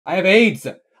I have AIDS!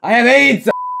 I have AIDS!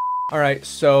 Alright,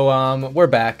 so, we're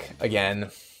back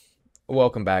again.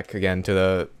 Welcome back again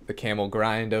to the camel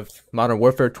grind of Modern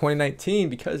Warfare 2019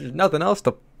 because there's nothing else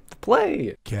to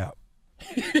play. Cap.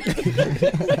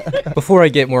 Before I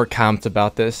get more comped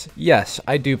about this, yes,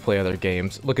 I do play other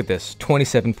games. Look at this,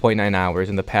 27.9 hours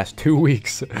in the past 2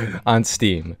 weeks on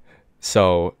Steam.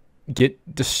 So,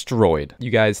 get destroyed.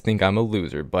 You guys think I'm a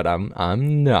loser, but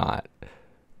I'm not.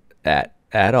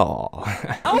 At all.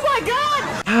 Oh my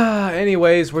god!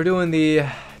 Anyways, we're doing the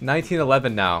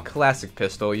 1911 now. Classic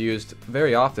pistol used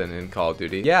very often in Call of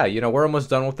Duty. Yeah, you know, we're almost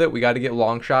done with it. We got to get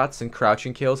long shots and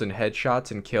crouching kills and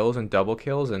headshots and kills and double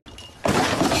kills. And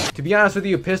to be honest with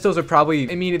you, pistols are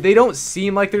probably, I mean, they don't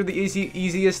seem like they're the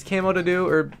easiest camo to do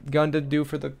or gun to do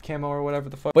for the camo or whatever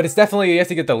the fuck. But it's definitely, you have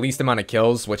to get the least amount of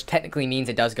kills, which Technically means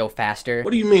it does go faster.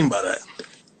 What do you mean by that?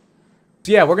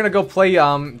 So yeah, we're gonna go play,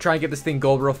 try and get this thing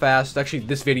gold real fast. Actually,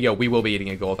 this video, we will be getting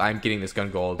it gold. I'm getting this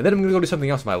gun gold. And then I'm gonna go do something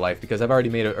else in my life because I've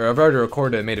already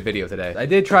recorded and made a video today. I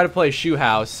did try to play Shoe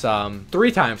House,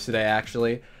 3 times today,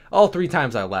 actually. All 3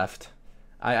 times I left.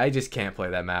 I just can't play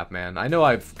that map, man. I know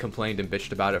I've complained and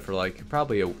bitched about it for like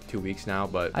probably 2 weeks now,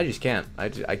 but I just can't.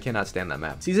 I cannot stand that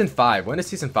map. Season 5. When does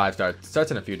Season 5 start? It starts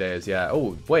in a few days, yeah.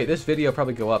 Oh, wait, this video will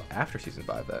probably go up after Season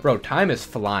 5 then. Bro, time is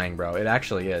flying, bro. It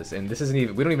actually is. And this isn't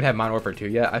even, we don't even have Modern Warfare 2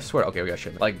 yet. I swear, okay, we got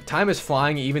Shipment. Like, time is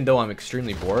flying even though I'm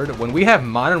extremely bored. When we have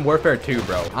Modern Warfare 2,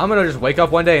 bro, I'm gonna just wake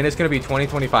up one day and it's gonna be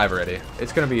 2025 already.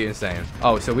 It's gonna be insane.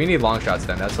 Oh, so we need long shots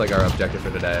then. That's like our objective for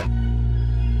today.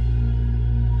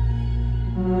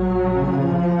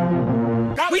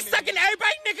 We sucking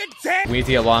everybody, nigga, dead. We need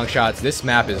to get long shots. This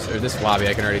map is, or this lobby,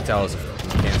 I can already tell is a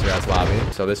cancer-ass lobby.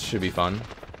 So this should be fun.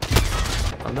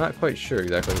 I'm not quite sure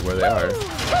exactly where they are.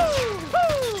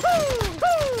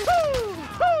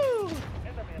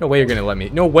 No way you're gonna let me.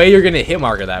 No way you're gonna hit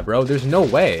marker that, bro. There's no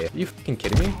way. Are you fucking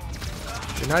kidding me?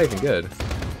 You're not even good.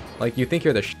 Like, you think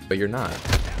you're the but you're not.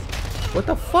 What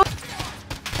the fuck?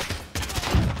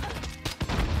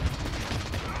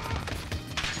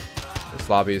 This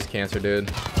lobby is cancer,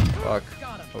 dude. Fuck.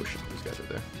 Oh shit, these guys are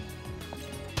there.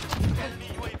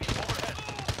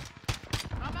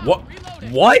 What?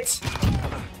 What?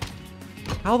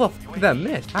 How the fuck did that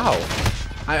miss? How?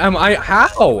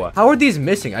 How? How are these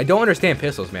missing? I don't understand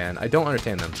pistols, man. I don't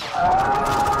understand them.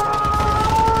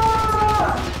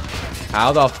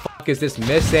 How the fuck is this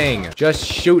missing? Just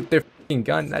shoot their fucking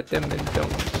gun at them and don't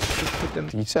shoot them.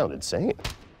 You sound insane.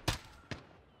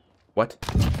 What?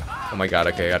 Oh my god,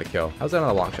 okay, I got a kill. How's that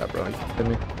not a long shot, bro?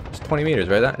 It's 20 meters,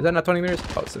 right? Is that not 20 meters?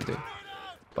 Oh, it's 17.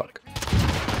 Fuck.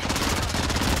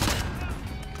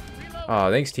 Oh,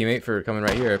 thanks, teammate, for coming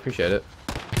right here. I appreciate it.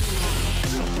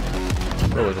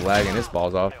 Bro was lagging his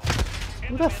balls off.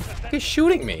 Who the fuck is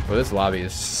shooting me? Well, this lobby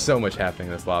is so much happening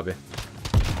in this lobby.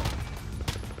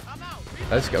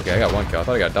 Okay, I got 1 kill. I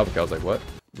thought I got a double kill. I was like, what?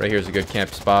 Right here is a good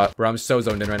camp spot. Bro, I'm so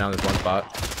zoned in right now in this 1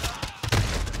 spot.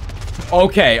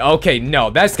 Okay, okay, no,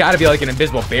 that's gotta be like an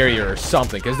invisible barrier or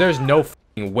something, because there's no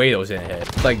f***ing way those didn't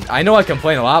hit. Like, I know I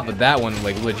complain a lot, but that one,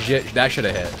 like, legit, that should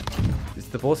have hit. Is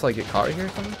the bullets, like, get caught right here or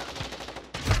something?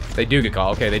 They do get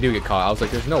caught. Okay, they do get caught. I was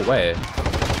like, there's no way.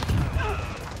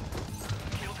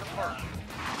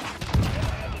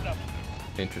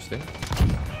 Interesting.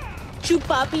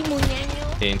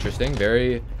 Interesting,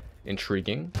 very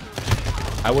intriguing.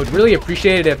 I would really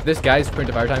appreciate it if this guy's sprint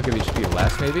to fire time could just be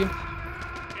less, maybe.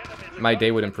 My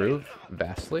day would improve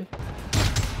vastly.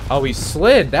 Oh, he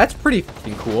slid. That's pretty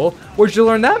fucking cool. Where'd you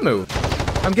learn that move?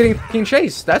 I'm getting fucking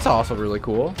chased. That's also really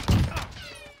cool.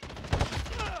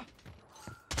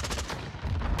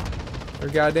 They're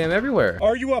goddamn everywhere.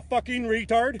 Are you a fucking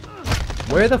retard?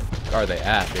 Where the f are they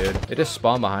at, dude? They just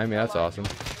spawned behind me. That's awesome.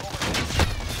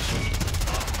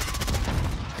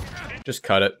 Just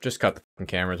cut it. Just cut the fucking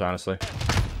cameras, honestly.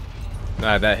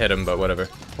 Nah, that hit him, but whatever.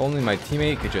 If only my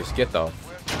teammate could just get the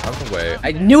out of the way.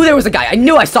 I knew there was a guy. I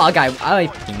knew I saw a guy. I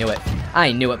fucking knew it.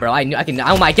 I knew it, bro. I knew. I can.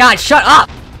 Oh my god! Shut up!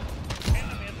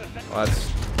 Well, that's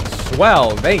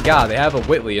swell. Thank God they have a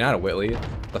Whitley, not a Whitley.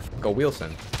 The fuck, a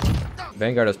Wilson.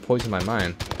 Vanguard has poisoned my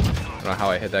mind. I don't know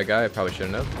how I hit that guy. I probably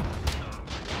shouldn't have.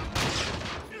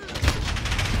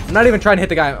 I'm not even trying to hit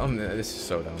the guy. Oh, this is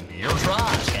so dumb.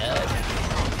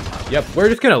 Yep, we're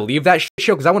just gonna leave that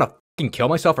show because I want to fucking kill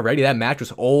myself already. That match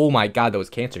was. Oh my god, that was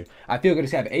cancer. I feel like I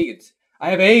just have AIDS. I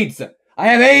have AIDS! I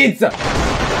have AIDS!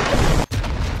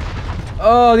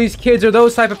 Oh, these kids are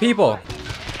those type of people.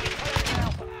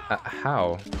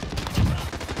 How?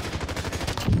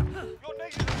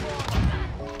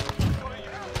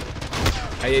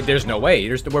 There's no way.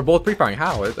 We're both pre-firing.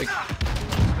 How? It's like,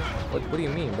 what do you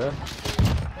mean, bro?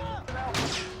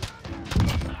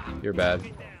 You're bad.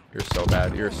 You're so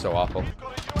bad. You're so awful.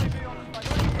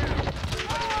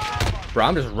 Bro,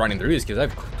 I'm just running through these kids. I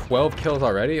have 12 kills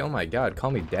already. Oh my god,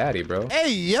 call me daddy, bro.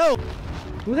 Hey, yo!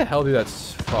 Who the hell do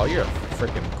that's? Oh, you're a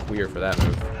freaking queer for that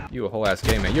move. You a whole ass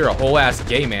gay man. You're a whole ass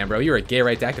gay man, bro. You're a gay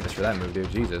rights activist for that move, dude.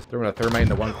 Jesus. Throwing a thermite in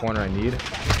the one corner I need.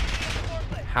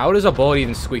 How does a bullet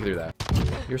even squeak through that?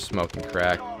 You're smoking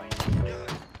crack.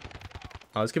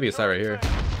 Oh, this could be a site right here.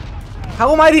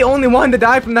 How am I the only one to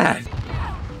die from that?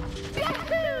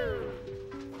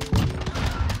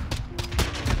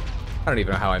 I don't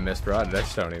even know how I missed, bro.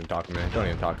 Just don't even talk to me. Don't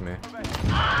even talk to me.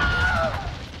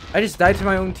 I just died to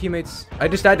my own teammates. I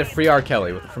just died to free R.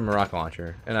 Kelly from a rocket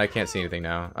launcher. And I can't see anything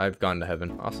now. I've gone to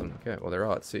heaven. Awesome. Okay, well, they're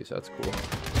all at sea, so that's cool.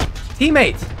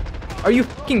 Teammate! Are you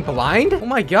fucking blind? Oh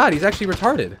my god, he's actually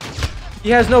retarded. He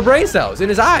has no brain cells in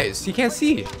his eyes. He can't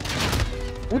see.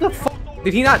 What the fuck?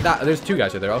 Did he not die? There's two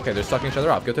guys right there. Okay, they're sucking each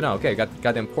other off. Good to know. Okay, got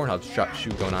goddamn Pornhub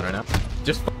shoot going on right now.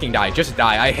 Just fucking die. Just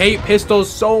die. I hate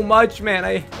pistols so much,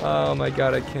 man. Oh my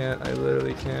god, I can't. I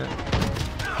literally can't.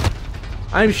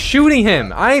 I'm shooting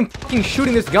him. I'm fucking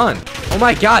shooting this gun. Oh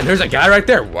my god, there's a guy right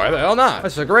there. Why the hell not?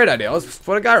 That's a great idea. Let's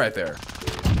put a guy right there.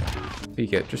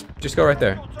 Peek it. Just go right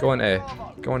there. Go on A.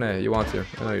 Go on A. You want to.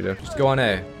 I know you do. Just go on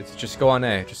A. Just go on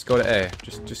A. Just go to A.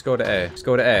 Just go to A. Just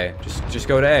go to A. Just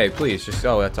go to A, please. Just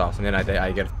oh, that's awesome. And then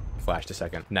I get flashed a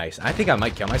second. Nice. I think I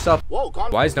might kill myself.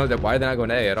 Why are they not going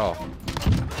to A at all?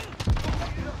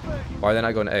 Why are they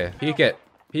not going to A? Peek it.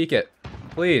 Peek it.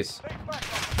 Please.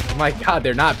 Oh my god,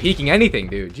 they're not peeking anything,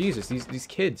 dude. Jesus, these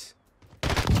kids.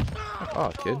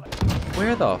 Oh, kid.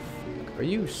 Where the f are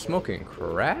you smoking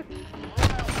crack?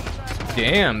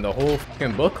 Damn, the whole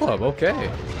fucking book club. Okay.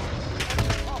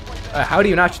 How do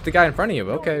you not shoot the guy in front of you?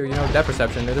 Okay, you know, depth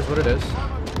perception. It is what it is.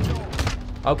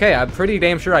 Okay, I'm pretty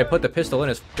damn sure I put the pistol in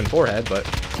his fucking forehead, but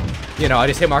you know, I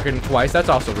just hit marked him twice. That's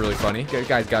also really funny. The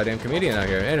guy's goddamn comedian out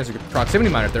here. And there's a proximity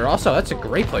miner there also. That's a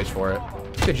great place for it.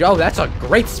 Good job. That's a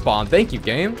great spawn. Thank you,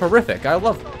 game. Terrific. I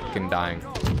love fucking dying.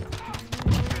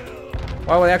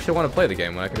 Why would I actually want to play the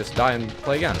game when I could just die and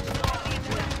play again?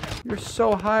 You're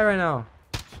so high right now.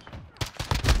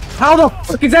 How the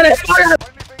fuck is that it?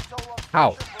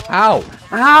 How? How?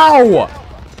 How?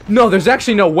 No, there's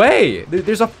actually no way.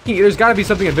 There's gotta be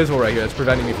something invisible right here that's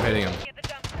preventing me from hitting him.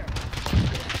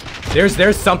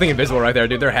 There's something invisible right there,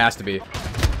 dude. There has to be.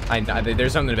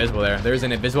 There's something invisible there. There's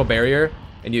an invisible barrier,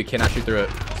 and you cannot shoot through it.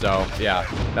 So, yeah,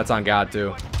 that's on God,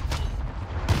 too.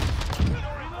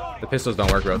 The pistols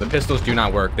don't work, bro. The pistols do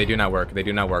not work. They do not work. They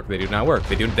do not work. They do not work.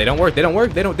 They don't work. They don't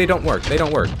work. They don't work. They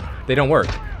don't work. They don't work.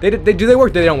 Do they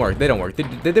work? They don't work. They don't work.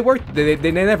 Did they work?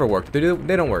 They never work. They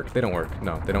don't work. They don't work.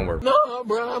 No, they don't work. No,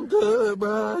 bro, I'm good,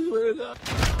 bro. I swear to God.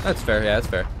 That's fair. Yeah, that's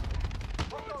fair.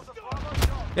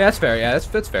 Yeah, that's fair. Yeah,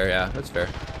 that's fair. Yeah, that's fair.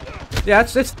 Yeah,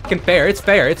 it's fucking fair. It's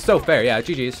fair. It's so fair. Yeah,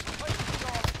 GG's.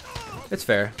 It's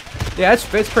fair. Yeah, it's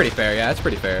pretty fair. Yeah, it's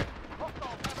pretty fair.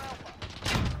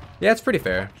 Yeah, it's pretty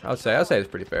fair. I'll say it's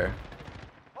pretty fair.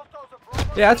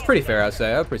 Yeah, it's pretty fair. I'll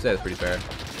say it's pretty fair.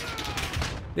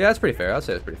 Yeah, that's pretty fair. I'll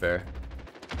say it's pretty fair.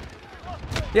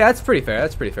 Yeah, that's pretty fair.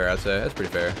 That's pretty fair. I'd say that's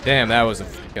pretty fair. Damn, that was a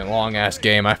fucking long ass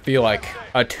game. I feel like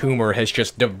a tumor has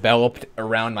just developed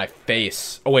around my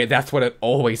face. Oh wait, that's what it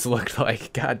always looked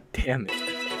like. God damn it.